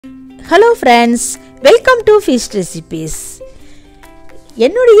Hello friends, welcome to Fish Recipes.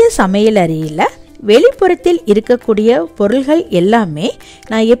 என்னுடைய சமையல் அறையில் வெளிப்புறத்தில் இருக்கக்கூடிய பொருள்கள் எல்லாமே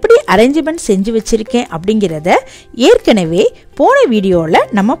நான் எப்படி அரேஞ்ச்மெண்ட் செஞ்சு வச்சிருக்கேன் அப்படிங்கறத ஏற்கனவே போன வீடியோல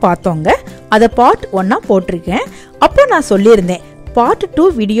நம்ம பார்த்தோங்க. அத பார்ட் 1 போட்டிருக்கேன். அப்போ நான் சொல்லியிருந்தேன் பார்ட் 2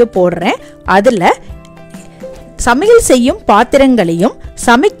 வீடியோ போடுறேன். அதுல சமையல் செய்யும் பாத்திரங்களையும்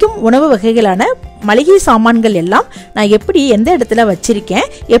சமைக்கும் உணவு வகைகளான மளிகை சாமான்கள் எல்லாம் நான் எப்படி எந்த இடத்துல வச்சிருக்கேன்,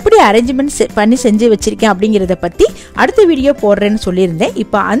 எப்படி அரேஞ்ச்மெண்ட் பண்ணி செஞ்சு வச்சிருக்கேன் அப்படிங்கறத பத்தி அடுத்த வீடியோ போடுறேன்னு சொல்லியிருந்தேன்.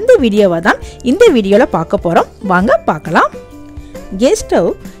 இப்போ அந்த வீடியோவை தான் இந்த வீடியோல பார்க்க போறோம். வாங்க பார்க்கலாம். கேஸ் ஸ்டவ்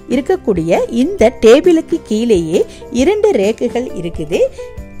இருக்கக்கூடிய இந்த டேபிளுக்கு கீழேயே 2 ரேக்குகள் இருக்குது.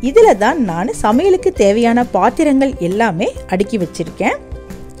 இதுல தான் நான் சமையலுக்கு தேவையான பாத்திரங்கள் எல்லாமே அடுக்கி வச்சிருக்கேன்.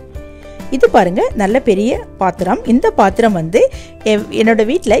 இது பாருங்க, நல்ல பெரிய பாத்திரம். இந்த பாத்திரம் வந்து என்னோட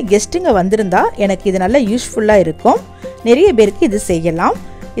வீட்டில் கெஸ்ட்டுங்க வந்திருந்தா எனக்கு இது நல்ல யூஸ்ஃபுல்லாக இருக்கும். நிறைய பேருக்கு இது செய்யலாம்.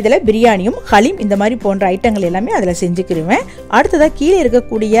 இதில் பிரியாணியும் ஹலீம் இந்த மாதிரி போன்ற ஐட்டங்கள் எல்லாமே அதில் செஞ்சுக்கிடுவேன். அடுத்ததாக கீழே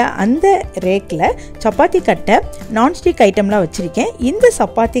இருக்கக்கூடிய அந்த ரேக்கில் சப்பாத்தி கட்டை, நான்ஸ்டிக் ஐட்டம்லாம் வச்சுருக்கேன். இந்த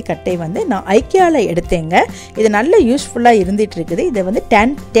சப்பாத்தி கட்டை வந்து நான் ஐக்கியாவில் எடுத்தேங்க. இது நல்ல யூஸ்ஃபுல்லாக இருந்துகிட்டு இருக்குது. இதை வந்து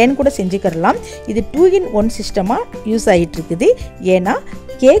டேன் கூட செஞ்சுக்கிறலாம். இது 2-in-1 சிஸ்டமாக யூஸ் ஆகிட்டு இருக்குது. ஏன்னா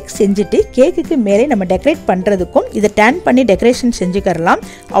கேக் செஞ்சுட்டு கேக்குக்கு மேலே நம்ம டெக்கரேட் பண்ணுறதுக்கும் இதை டேன் பண்ணி டெக்கரேஷன் செஞ்சுக்கிறலாம்.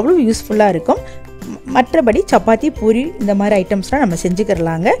 அவ்வளோ யூஸ்ஃபுல்லாக இருக்கும். மற்றபடி சப்பாத்தி, பூரி இந்த மாதிரி ஐட்டம்ஸ்லாம் நம்ம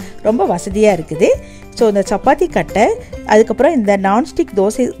செஞ்சுக்கிறலாங்க. ரொம்ப வசதியாக இருக்குது. ஸோ இந்த சப்பாத்தி கட்டை, அதுக்கப்புறம் இந்த நான்ஸ்டிக்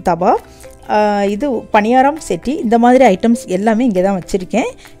தோசை தவா, இது பணியாரம் செட்டி, இந்த மாதிரி ஐட்டம்ஸ் எல்லாமே இங்கே தான் வச்சுருக்கேன்.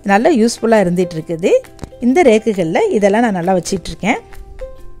 நல்லா யூஸ்ஃபுல்லாக இருந்துகிட்டு இருக்குது. இந்த ரேக்குகளில் இதெல்லாம் நான் நல்லா வச்சிட்ருக்கேன்.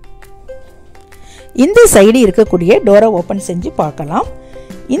 இந்த சைடு இருக்கக்கூடிய டோரை ஓப்பன் செஞ்சு பார்க்கலாம்.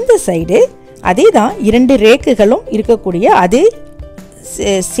 இந்த சைடு அதே தான், 2 ரேக்குகளும் இருக்கக்கூடிய அதே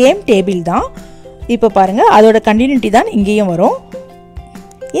சேம் டேபிள் தான். இப்போ பாருங்கள், அதோட கண்டினியூட்டி தான் இங்கேயும் வரும்.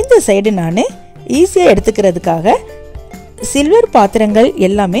 இந்த சைடு நான் ஈஸியாக எடுத்துக்கிறதுக்காக சில்வர் பாத்திரங்கள்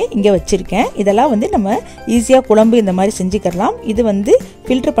எல்லாமே இங்கே வச்சுருக்கேன். இதெல்லாம் வந்து நம்ம ஈஸியாக குழம்பு இந்த மாதிரி செஞ்சுக்கலாம். இது வந்து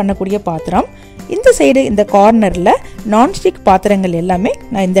ஃபில்டர் பண்ணக்கூடிய பாத்திரம். இந்த சைடு இந்த கார்னரில் நான்ஸ்டிக் பாத்திரங்கள் எல்லாமே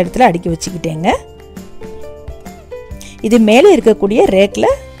நான் இந்த இடத்துல அடுக்கி வச்சுக்கிட்டேங்க. இது மேலே இருக்கக்கூடிய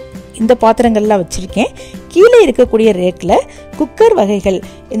ரேக்கில் இந்த பாத்திரங்கள்லாம் வச்சுருக்கேன். கீழே இருக்கக்கூடிய ரேக்கில் குக்கர் வகைகள்,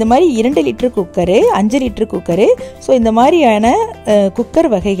 இந்த மாதிரி 2 litre cooker, 5 litre cooker, so இந்த மாதிரியான குக்கர்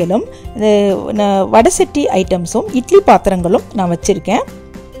வகைகளும் வடசட்டி ஐட்டம்ஸும் இட்லி பாத்திரங்களும் நான் வச்சுருக்கேன்.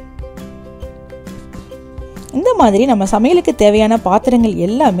 இந்த மாதிரி நம்ம சமையலுக்கு தேவையான பாத்திரங்கள்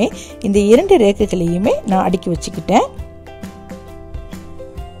எல்லாமே இந்த 2 ரேக்குகளையுமே நான் அடுக்கி வச்சுக்கிட்டேன்.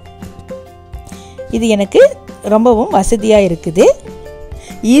 இது எனக்கு ரொம்பவும் வசதியாக இருக்குது.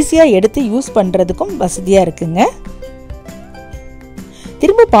 ஈஸியாக எடுத்து யூஸ் பண்ணுறதுக்கும் வசதியாக இருக்குங்க.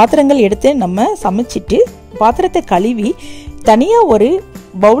 திரும்ப பாத்திரங்கள் எடுத்து நம்ம சமைச்சிட்டு பாத்திரத்தை கழுவி தனியாக ஒரு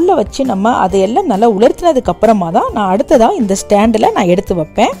பவுலில் வச்சு நம்ம அதையெல்லாம் நல்லா உலர்த்தினதுக்கு அப்புறமா தான் நான் அடுத்ததாக இந்த ஸ்டாண்டில் நான் எடுத்து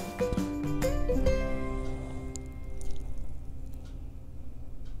வைப்பேன்.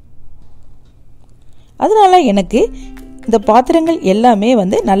 அதனால எனக்கு இந்த பாத்திரங்கள் எல்லாமே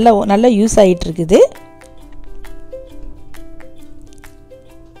வந்து நல்ல யூஸ் ஆகிட்டு இருக்குது.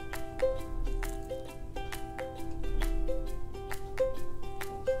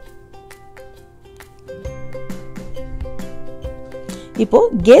 இப்போ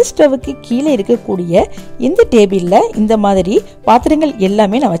கேஸ் ஸ்டவ்வுக்கு கீழே இருக்கக்கூடிய இந்த டேபிளில் இந்த மாதிரி பாத்திரங்கள்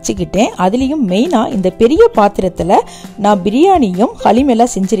எல்லாமே நான் வச்சுக்கிட்டேன். அதுலேயும் மெயினாக இந்த பெரிய பாத்திரத்தில் நான் பிரியாணியும் ஹலீம்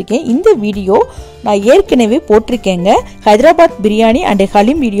எல்லாம் செஞ்சுருக்கேன். இந்த வீடியோ நான் ஏற்கனவே போட்டிருக்கேங்க. ஹைதராபாத் பிரியாணி அண்ட்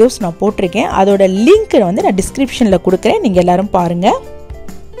ஹலீம் வீடியோஸ் நான் போட்டிருக்கேன். அதோட லிங்க் வந்து நான் டிஸ்கிரிப்ஷனில் கொடுக்குறேன், நீங்கள் எல்லாரும் பாருங்கள்.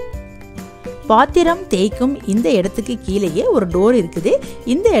 பாத்திரம் தேய்க்கும் இந்த இடத்துக்கு கீழேயே ஒரு டோர் இருக்குது.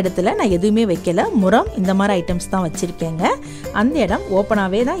 இந்த இடத்துல நான் எதுவுமே வைக்கல, முறம் இந்த மாதிரி ஐட்டம்ஸ் தான் வச்சுருக்கேங்க. அந்த இடம்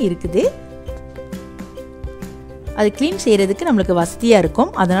ஓப்பனாகவே தான் இருக்குது. அது க்ளீன் செய்கிறதுக்கு நம்மளுக்கு வசதியாக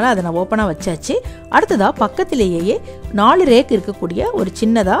இருக்கும். அதனால் அதை நான் ஓப்பனாக வச்சாச்சு. அடுத்ததாக பக்கத்திலேயே 4 ரேக் இருக்கக்கூடிய ஒரு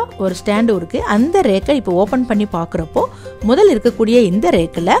சின்னதாக ஒரு ஸ்டாண்டு இருக்குது. அந்த ரேக்கை இப்போ ஓப்பன் பண்ணி பார்க்குறப்போ முதல் இருக்கக்கூடிய இந்த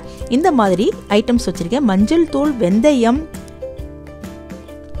ரேக்கில் இந்த மாதிரி ஐட்டம்ஸ் வச்சுருக்கேன். மஞ்சள் தூள், வெந்தயம்,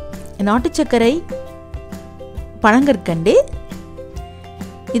 நாட்டு சர்க்கரை, பனங்கற்கண்டு,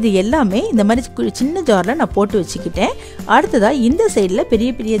 இது எல்லாமே இந்த மாதிரி சின்ன ஜாரில் நான் போட்டு வச்சுக்கிட்டேன். அடுத்ததாக இந்த சைடில் பெரிய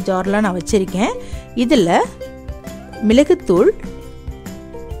பெரிய ஜார்லாம் நான் வச்சுருக்கேன். இதில் மிளகுத்தூள்,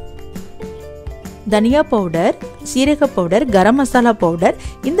 தனியா பவுடர், சீரக பவுடர், கரம் மசாலா பவுடர்,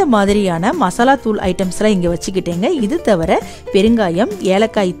 இந்த மாதிரியான மசாலா தூள் ஐட்டம்ஸ்லாம் இங்கே வச்சுக்கிட்டேங்க. இது தவிர பெருங்காயம்,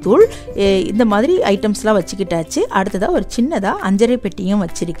 ஏலக்காய் தூள், இந்த மாதிரி ஐட்டம்ஸ்லாம் வச்சுக்கிட்டாச்சு. அடுத்ததாக ஒரு சின்னதாக அஞ்சரை பெட்டியும்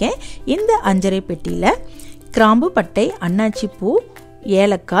வச்சுருக்கேன். இந்த அஞ்சரை பெட்டியில் கிராம்பு, பட்டை, அன்னாச்சி பூ,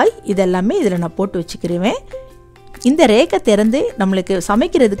 ஏலக்காய் இதெல்லாமே இதில் நான் போட்டு வச்சுக்கிருவேன். இந்த ரேக்கை திறந்து நம்மளுக்கு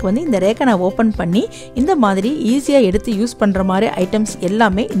சமைக்கிறதுக்கு வந்து இந்த ரேக்கை நான் ஓப்பன் பண்ணி இந்த மாதிரி ஈஸியாக எடுத்து யூஸ் பண்ணுற மாதிரி ஐட்டம்ஸ்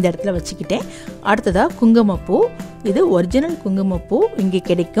எல்லாமே இந்த இடத்துல வச்சுக்கிட்டேன். அடுத்ததாக குங்குமப்பூ, இது ஒரிஜினல் குங்குமப்பூ இங்கே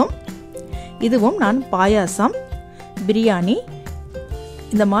கிடைக்கும். இதுவும் நான் பாயாசம், பிரியாணி,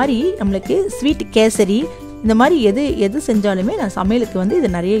 இந்த மாதிரி நம்மளுக்கு ஸ்வீட் கேசரி, இந்த மாதிரி எது செஞ்சாலுமே நான் சமையலுக்கு வந்து இதை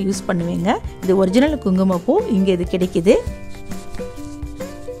நிறைய யூஸ் பண்ணுவேங்க. இது ஒரிஜினல் குங்குமப்பூ இங்கே இது கிடைக்குது.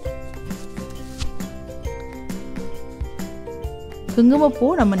 குங்குமப்பூ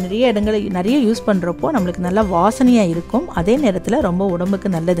நம்ம நிறைய யூஸ் பண்ணுறப்போ நம்மளுக்கு நல்லா வாசனையாக இருக்கும். அதே நேரத்தில் ரொம்ப உடம்புக்கு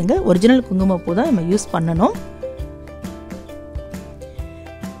நல்லதுங்க. ஒரிஜினல் குங்குமப்பூ தான் நம்ம யூஸ் பண்ணணும்.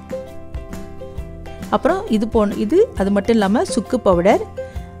 அப்புறம் இது அது மட்டும் இல்லாமல் சுக்கு பவுடர்,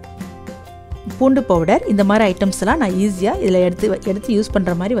 பூண்டு பவுடர், இந்த மாதிரி ஐட்டம்ஸ்லாம் நான் ஈஸியாக இதில் எடுத்து யூஸ்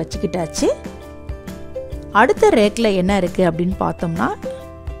பண்ணுற மாதிரி வச்சுக்கிட்டாச்சு. அடுத்த ரேக்கில் என்ன இருக்குது அப்படின்னு பார்த்தோம்னா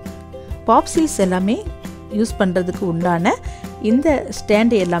பாப்சில்ஸ் எல்லாமே யூஸ் பண்ணுறதுக்கு உண்டான இந்த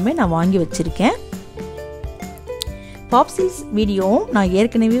ஸ்டாண்டு எல்லாமே நான் வாங்கி வச்சுருக்கேன். பாப்சில்ஸ் வீடியோவும் நான்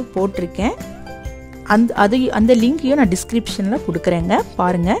ஏற்கனவே போட்டிருக்கேன். அந்த லிங்க்கையும் நான் டிஸ்கிரிப்ஷனில் கொடுக்குறேங்க,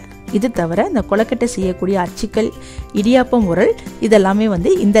 பாருங்கள். இது தவிர இந்த கொலக்கட்டை செய்யக்கூடிய அச்சுக்கள், இடியாப்பம் உரல், இதெல்லாமே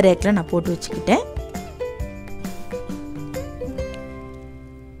வந்து இந்த ரேக்கில் நான் போட்டு வச்சுக்கிட்டேன்.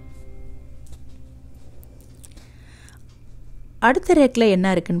 அடுத்த ரேக்கில்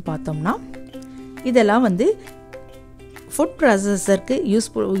என்ன இருக்குன்னு பார்த்தோம்னா இதெல்லாம் வந்து ஃபுட் ப்ராசஸருக்கு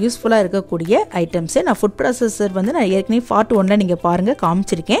யூஸ்ஃபுல்லாக இருக்கக்கூடிய ஐட்டம்ஸு. நான் ஃபுட் ப்ராசஸர் வந்து நான் ஏற்கனவே பார்ட் 1 நீங்கள் பாருங்கள்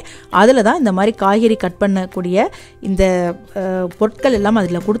காமிச்சிருக்கேன். அதில் தான் இந்த மாதிரி காய்கறி கட் பண்ணக்கூடிய இந்த பொருட்கள் எல்லாம்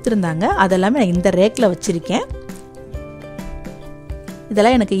அதில் கொடுத்துருந்தாங்க. அதெல்லாமே நான் இந்த ரேக்கில் வச்சுருக்கேன்.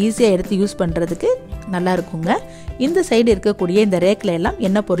 இதெல்லாம் எனக்கு ஈஸியாக எடுத்து யூஸ் பண்ணுறதுக்கு நல்லா இருக்குங்க. இந்த சைடு இருக்கக்கூடிய இந்த ரேக்கில் எல்லாம்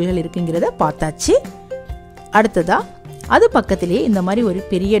என்ன பொருள்கள் இருக்குங்கிறத பார்த்தாச்சு. அடுத்ததாக அது பக்கத்திலேயே இந்த மாதிரி ஒரு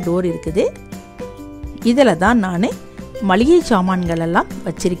பெரிய டோர் இருக்குது. இதில் தான் நான் மளிகை சாமான்கள் எல்லாம்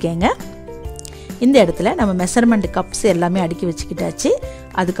வச்சுருக்கேங்க. இந்த இடத்துல நம்ம மெஷர்மெண்ட் கப்ஸ் எல்லாமே அடுக்கி வச்சுக்கிட்டாச்சு.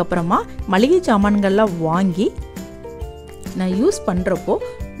 அதுக்கப்புறமா மளிகை சாமான்கள்லாம் வாங்கி நான் யூஸ் பண்ணுறப்போ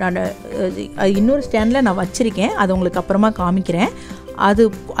நான் இன்னொரு ஸ்டாண்டில் நான் வச்சுருக்கேன். அது உங்களுக்கு அப்புறமா காமிக்கிறேன்.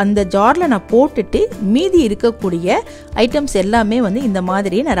 அந்த ஜாரில் நான் போட்டுட்டு மீதி இருக்கக்கூடிய ஐட்டம்ஸ் எல்லாமே வந்து இந்த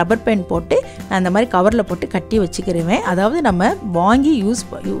மாதிரி நான் ரப்பர் பேண்ட் போட்டு நான் இந்த மாதிரி கவரில் போட்டு கட்டி வச்சுக்கிருவேன். அதாவது நம்ம வாங்கி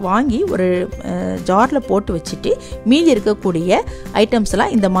ஒரு ஜாரில் போட்டு வச்சுட்டு மீதி இருக்கக்கூடிய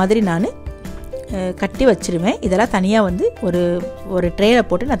ஐட்டம்ஸ்லாம் இந்த மாதிரி நான் கட்டி வச்சுருவேன். இதெல்லாம் தனியாக வந்து ஒரு ட்ரேயில்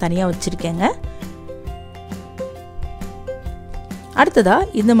போட்டு நான் தனியாக வச்சுருக்கேங்க. அடுத்ததாக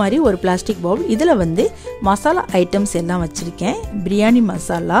இந்த மாதிரி ஒரு பிளாஸ்டிக் பவுல், இதில் வந்து மசாலா ஐட்டம்ஸ் எல்லாம் வச்சுருக்கேன். பிரியாணி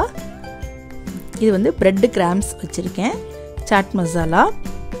மசாலா, இது வந்து பிரெட் கிராம்ஸ் வச்சுருக்கேன், சாட் மசாலா,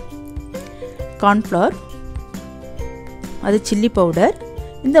 கார்ன்ஃப்ளவர், அது சில்லி பவுடர்,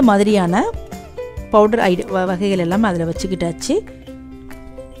 இந்த மாதிரியான பவுடர் வகைகள் எல்லாம் அதில் வச்சுக்கிட்டாச்சு.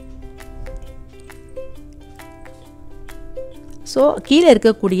 ஸோ கீழே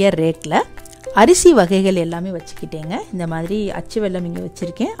இருக்கக்கூடிய ரேக்கில் அரிசி வகைகள் எல்லாமே வச்சுக்கிட்டேங்க. இந்த மாதிரி அச்சு வெல்லம் இங்கே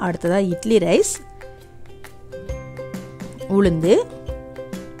வச்சுருக்கேன். அடுத்ததாக இட்லி ரைஸ், உளுந்து,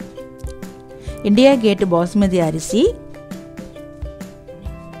 இந்தியா கேட் பாஸ்மதி அரிசி,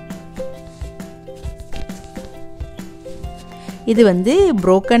 இது வந்து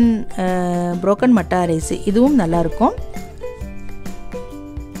புரோக்கன் மட்டா ரைஸ், இதுவும் நல்லாயிருக்கும்.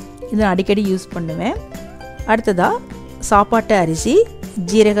 இது நான் அடிக்கடி யூஸ் பண்ணுவேன். அடுத்ததாக சாப்பாட்டு அரிசி,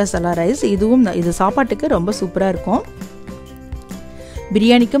 ஜீரக சலா ரைஸ், இது சாப்பாட்டுக்கு ரொம்ப சூப்பராக இருக்கும்.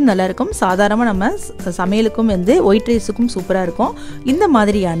 பிரியாணிக்கும் நல்லாயிருக்கும். சாதாரணமாக நம்ம சமையலுக்கும் வந்து ஒயிட் ரைஸுக்கும் சூப்பராக இருக்கும். இந்த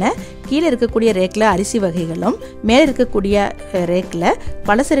மாதிரியான கீழே இருக்கக்கூடிய ரேக்கில் அரிசி வகைகளும் மேலே இருக்கக்கூடிய ரேக்கில்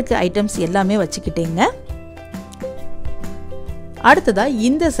பலசரக்கு ஐட்டம்ஸ் எல்லாமே வச்சுக்கிட்டேங்க. அடுத்ததாக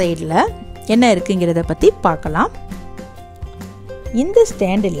இந்த சைடில் என்ன இருக்குங்கிறத பற்றி பார்க்கலாம். இந்த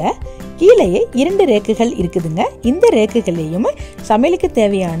ஸ்டாண்டில் கீழேயே 2 ரேக்குகள் இருக்குதுங்க. இந்த ரேக்குகளையும் சமையலுக்கு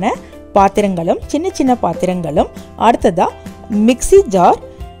தேவையான பாத்திரங்களும் சின்ன சின்ன பாத்திரங்களும், அடுத்ததாக mixie jar,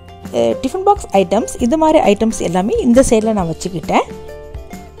 tiffin box items, இது மாதிரி ஐட்டம்ஸ் எல்லாமே இந்த சைடில் நான் வச்சுக்கிட்டேன்.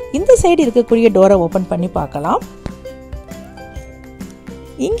 இந்த சைடு இருக்கக்கூடிய டோரை ஓப்பன் பண்ணி பார்க்கலாம்.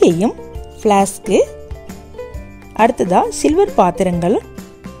 இங்கேயும் ஃப்ளாஸ்க்கு, அடுத்ததாக சில்வர் பாத்திரங்கள்,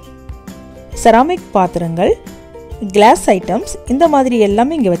 செராமிக் பாத்திரங்கள், கிளாஸ் ஐட்டம்ஸ், இந்த மாதிரி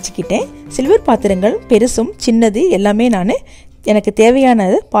எல்லாமே இங்கே வச்சுக்கிட்டேன். சில்வர் பாத்திரங்கள் பெருசும் சின்னது எல்லாமே எனக்கு தேவையான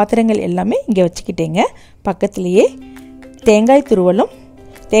பாத்திரங்கள் எல்லாமே இங்கே வச்சுக்கிட்டேங்க. பக்கத்துலேயே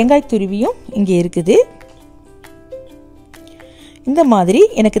தேங்காய் துருவியும் இங்கே இருக்குது. இந்த மாதிரி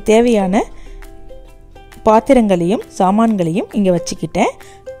எனக்கு தேவையான பாத்திரங்களையும் சாமான்களையும் இங்கே வச்சுக்கிட்டேன்.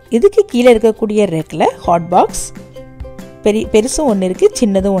 இதுக்கு கீழே இருக்கக்கூடிய ரேக்கில் ஹாட் பாக்ஸ் பெருசும் ஒன்று இருக்குது,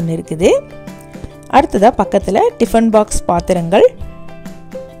 சின்னதும் ஒன்று இருக்குது. அடுத்ததாக பக்கத்தில் டிஃபன் பாக்ஸ் பாத்திரங்கள்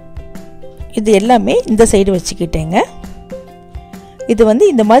இது எல்லாமே இந்த சைடு வச்சுக்கிட்டேங்க. இது வந்து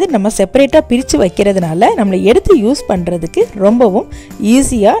இந்த மாதிரி நம்ம செப்பரேட்டாக பிரித்து வைக்கிறதுனால நம்மளை எடுத்து யூஸ் பண்ணுறதுக்கு ரொம்பவும்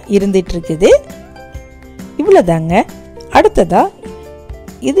ஈஸியாக இருந்துட்டு இருக்குது. இவ்வளோதாங்க. அடுத்ததாக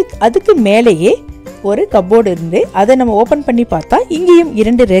அதுக்கு மேலேயே ஒரு கப்போர்டு இருந்து அதை நம்ம ஓப்பன் பண்ணி பார்த்தா இங்கேயும்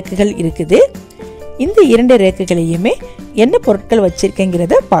 2 ரேக்குகள் இருக்குது. இந்த 2 ரேக்குகளையுமே என்ன பொருட்கள்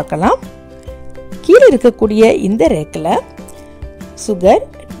வச்சுருக்கேங்கிறத பார்க்கலாம். கீழே இருக்கக்கூடிய இந்த ரேக்கில் sugar,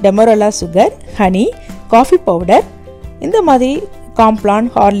 டெமரோலா sugar, honey, coffee powder, இந்த மாதிரி காம்ப்ளான்,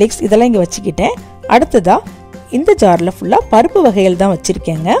 ஹார்லிக்ஸ் இதெல்லாம் இங்கே வச்சுக்கிட்டேன். அடுத்ததாக இந்த ஜாரில் ஃபுல்லாக பருப்பு வகைகள் தான்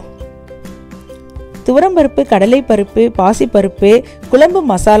வச்சுருக்கேங்க. துவரம்பருப்பு, கடலைப்பருப்பு, பாசிப்பருப்பு, குழம்பு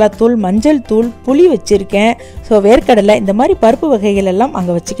மசாலா தூள், மஞ்சள் தூள், புளி வச்சுருக்கேன். ஸோ வேர்க்கடலை இந்த மாதிரி பருப்பு வகைகள் எல்லாம்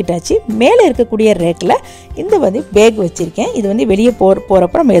அங்கே வச்சுக்கிட்டாச்சு. மேலே இருக்கக்கூடிய ரேக்கில் இந்த வந்து பேக் வச்சுருக்கேன். இது வந்து வெளியே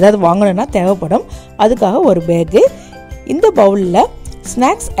போகிறப்ப நம்ம ஏதாவது வாங்கணுன்னா தேவைப்படும், அதுக்காக ஒரு பேக்கு. இந்த பவுலில்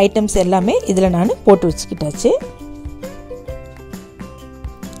ஸ்நாக்ஸ் ஐட்டம்ஸ் எல்லாமே இதில் நான் போட்டு வச்சுக்கிட்டாச்சு.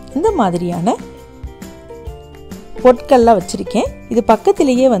 இந்த மாதிரியான பொருட்கள்லாம் வச்சுருக்கேன். இது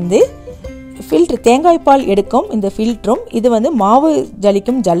பக்கத்திலேயே வந்து ஃபில்ட்ரு, தேங்காய் பால் எடுக்கும் இந்த ஃபில்ட்ரும், இது வந்து மாவு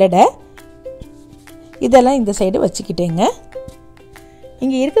ஜலிக்கும் ஜல்லடை, இதெல்லாம் இந்த சைடு வச்சுக்கிட்டேங்க.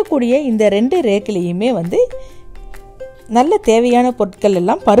 இங்கே இருக்கக்கூடிய இந்த 2 ரேக்குலேயுமே வந்து நல்ல தேவையான பொருட்கள்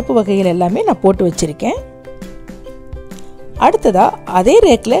எல்லாம், பருப்பு வகைகள் எல்லாமே நான் போட்டு வச்சுருக்கேன். அடுத்ததாக அதே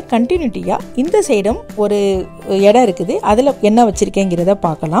ரேக்கில் கண்டினியூட்டியாக இந்த சைடும் ஒரு இடம் இருக்குது, அதில் என்ன வச்சுருக்கேங்கிறத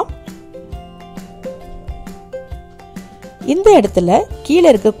பார்க்கலாம். இந்த இடத்துல கீழே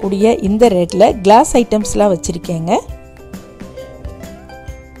இருக்கக்கூடிய இந்த ரேக்கில் கிளாஸ் ஐட்டம்ஸ்லாம் வச்சுருக்கேங்க.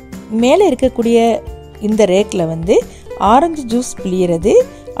 மேலே இருக்கக்கூடிய இந்த ரேக்கில் வந்து ஆரஞ்சு ஜூஸ் பிழியறது,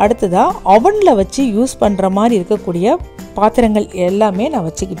 அடுத்ததாக அவனில் வச்சு யூஸ் பண்ணுற மாதிரி இருக்கக்கூடிய பாத்திரங்கள் எல்லாமே நான்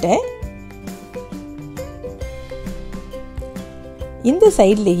வச்சுக்கிட்டேன். இந்த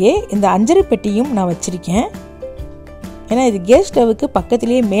சைட்லேயே இந்த அஞ்சரை பெட்டியும் நான் வச்சுருக்கேன். ஏன்னா இது கேஸ் ஸ்டவ்வுக்கு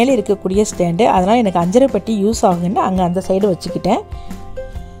பக்கத்துலேயே மேலே இருக்கக்கூடிய ஸ்டாண்டு, அதனால் எனக்கு அஞ்சரை பெட்டி யூஸ் ஆகுன்னு அங்கே அந்த சைடு வச்சுக்கிட்டேன்.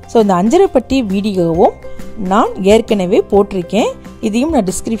 ஸோ இந்த அஞ்சரை பெட்டி வீடியோவும் நான் ஏற்கனவே போட்டிருக்கேன். இதையும் நான்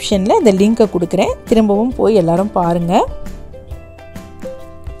டிஸ்கிரிப்ஷனில் இந்த லிங்கை கொடுக்குறேன், திரும்பவும் போய் எல்லாரும் பாருங்கள்.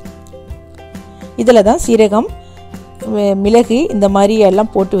 இதில் தான் சீரகம், மிளகு இந்த மாதிரி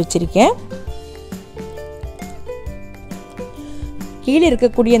எல்லாம் போட்டு வச்சுருக்கேன். கீழே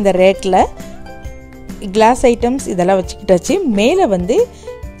இருக்கக்கூடிய இந்த ரேக்கில் கிளாஸ் ஐட்டம்ஸ் இதெல்லாம் வச்சுக்கிட்டாச்சு. மேலே வந்து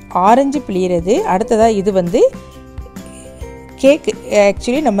ஆரஞ்சு பிழியறது, அடுத்ததாக இது வந்து கேக்,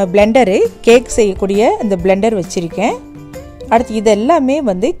 ஆக்சுவலி நம்ம பிளெண்டரு, கேக் செய்யக்கூடிய அந்த பிளெண்டர் வச்சுருக்கேன். அடுத்து இது எல்லாமே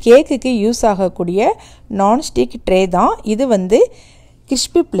வந்து கேக்குக்கு யூஸ் ஆகக்கூடிய நான்ஸ்டிக் ட்ரே தான். இது வந்து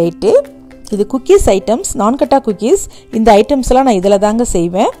கிறிஸ்பி பிளேட்டு, இது குக்கீஸ் ஐட்டம்ஸ், நான்கட்டா குக்கீஸ், இந்த ஐட்டம்ஸ்லாம் நான் இதில் தாங்க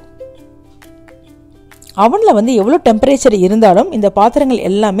செய்வேன். அவனில் வந்து எவ்வளோ டெம்பரேச்சர் இருந்தாலும் இந்த பாத்திரங்கள்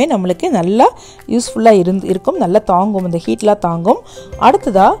எல்லாமே நம்மளுக்கு நல்லா யூஸ்ஃபுல்லாக இருக்கும், நல்லா தாங்கும், இந்த ஹீட்லாம் தாங்கும்.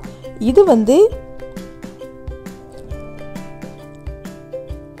 அடுத்ததாக இது வந்து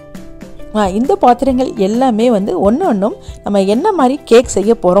இந்த பாத்திரங்கள் எல்லாமே வந்து ஒன்றும் நம்ம என்ன மாதிரி கேக்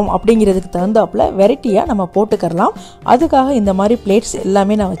செய்ய போகிறோம் அப்படிங்கிறதுக்கு தகுந்தாப்புல வெரைட்டியாக நம்ம போட்டுக்கரலாம். அதுக்காக இந்த மாதிரி பிளேட்ஸ்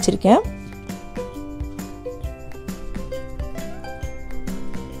எல்லாமே நான் வச்சுருக்கேன்.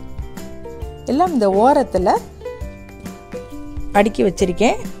 எல்லாம் இந்த ஓரத்தில் அடுக்கி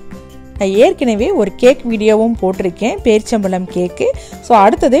வச்சுருக்கேன். நான் ஏற்கனவே ஒரு கேக் வீடியோவும் போட்டிருக்கேன், பேரிச்சம்பழம் கேக்கு. ஸோ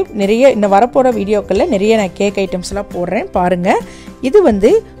அடுத்தது நிறைய இன்னும் வரப்போகிற வீடியோக்களில் நிறைய நான் கேக் ஐட்டம்ஸ்லாம் போடுறேன், பாருங்கள். இது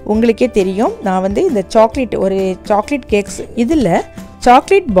வந்து உங்களுக்கே தெரியும், நான் வந்து இந்த ஒரு சாக்லேட் கேக்ஸ், இதில்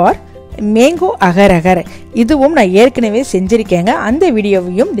சாக்லேட் பார் மேங்கோ அகர் அகர் இதுவும் நான் ஏற்கனவே செஞ்சுருக்கேங்க. அந்த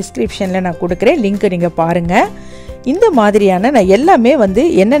வீடியோவையும் டிஸ்கிரிப்ஷனில் நான் கொடுக்குறேன், லிங்க் நீங்கள் பாருங்கள். இந்த மாதிரியான நான் எல்லாமே வந்து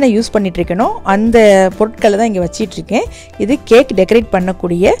என்னென்ன யூஸ் பண்ணிகிட்ருக்கேனோ அந்த பொருட்களை தான் இங்கே வச்சிட்ருக்கேன். இது கேக் டெக்கரேட்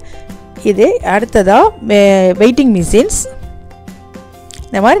பண்ணக்கூடிய இது. அடுத்ததாக வெயிட்டிங் மிஷின்ஸ்,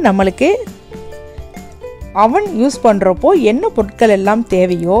 இந்த மாதிரி நம்மளுக்கு அவன் யூஸ் பண்ணுறப்போ என்ன பொருட்கள் எல்லாம்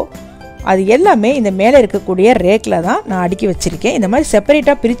தேவையோ அது எல்லாமே இந்த மேலே இருக்கக்கூடிய ரேக்கில் தான் நான் அடுக்கி வச்சுருக்கேன். இந்த மாதிரி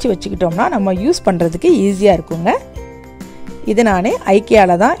செப்பரேட்டாக பிரித்து வச்சுக்கிட்டோம்னா நம்ம யூஸ் பண்ணுறதுக்கு ஈஸியாக இருக்குங்க. இது நான்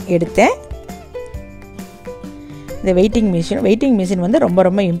ஐக்கியாவில் தான் எடுத்தேன். இந்த வெயிட்டிங் மிஷின் வந்து ரொம்ப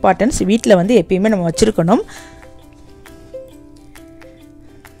ரொம்ப இம்பார்ட்டன்ஸ், வீட்டில் வந்து எப்பயுமே நம்ம வச்சுருக்கணும்.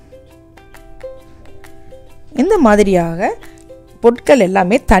 இந்த மாதிரியாக பொருட்கள்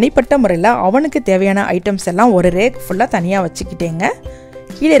எல்லாமே தனிப்பட்ட முறையில் அவனுக்கு தேவையான ஐட்டம்ஸ் எல்லாம் ஒரு ரேக் ஃபுல்லாக தனியாக வச்சுக்கிட்டேங்க.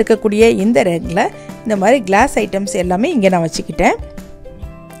 கீழே இருக்கக்கூடிய இந்த ரேக்கில் இந்த மாதிரி கிளாஸ் ஐட்டம்ஸ் எல்லாமே இங்கே நான் வச்சுக்கிட்டேன்.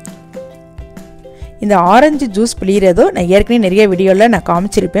 இந்த ஆரஞ்சு ஜூஸ் பிழியறதோ நான் ஏற்கனவே நிறைய வீடியோவில் நான்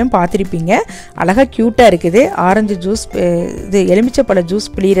காமிச்சிருப்பேன், பார்த்துருப்பீங்க. அழகாக க்யூட்டாக இருக்குது. ஆரஞ்சு ஜூஸ் இது எலுமிச்சப்பழ ஜூஸ்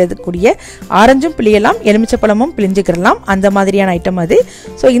பிழியறதுக்கூடிய ஆரஞ்சும் பிழியலாம், எலுமிச்சப்பழமும் பிழிஞ்சுக்கிறலாம், அந்த மாதிரியான ஐட்டம் அது.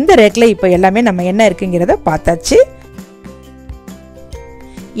 ஸோ இந்த ரேக்கில் இப்போ எல்லாமே நம்ம என்ன இருக்குங்கிறத பார்த்தாச்சு.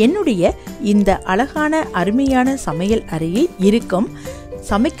 என்னுடைய இந்த அழகான அருமையான சமையல் அறையில் இருக்கும்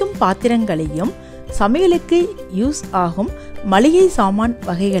சமைக்கும் பாத்திரங்களையும் சமையலுக்கு யூஸ் ஆகும் மளிகை சாமான்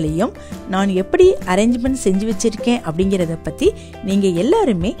வகைகளையும் நான் எப்படி அரேஞ்ச்மெண்ட் செஞ்சு வச்சுருக்கேன் அப்படிங்கிறத பற்றி நீங்கள்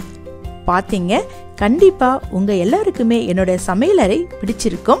எல்லாருமே பார்த்தீங்க. கண்டிப்பாக உங்கள் எல்லாருக்குமே என்னோடய சமையலறை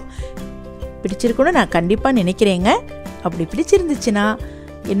பிடிச்சிருக்குன்னு நான் கண்டிப்பாக நினைக்கிறேங்க. அப்படி பிடிச்சிருந்துச்சுன்னா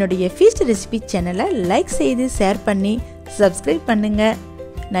என்னுடைய ஃபீஸ்ட் ரெசிபி சேனலை லைக் செய்து ஷேர் பண்ணி சப்ஸ்கிரைப் பண்ணுங்கள்.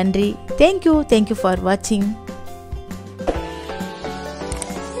 நன்றி. தேங்க்யூ ஃபார் வாட்சிங்.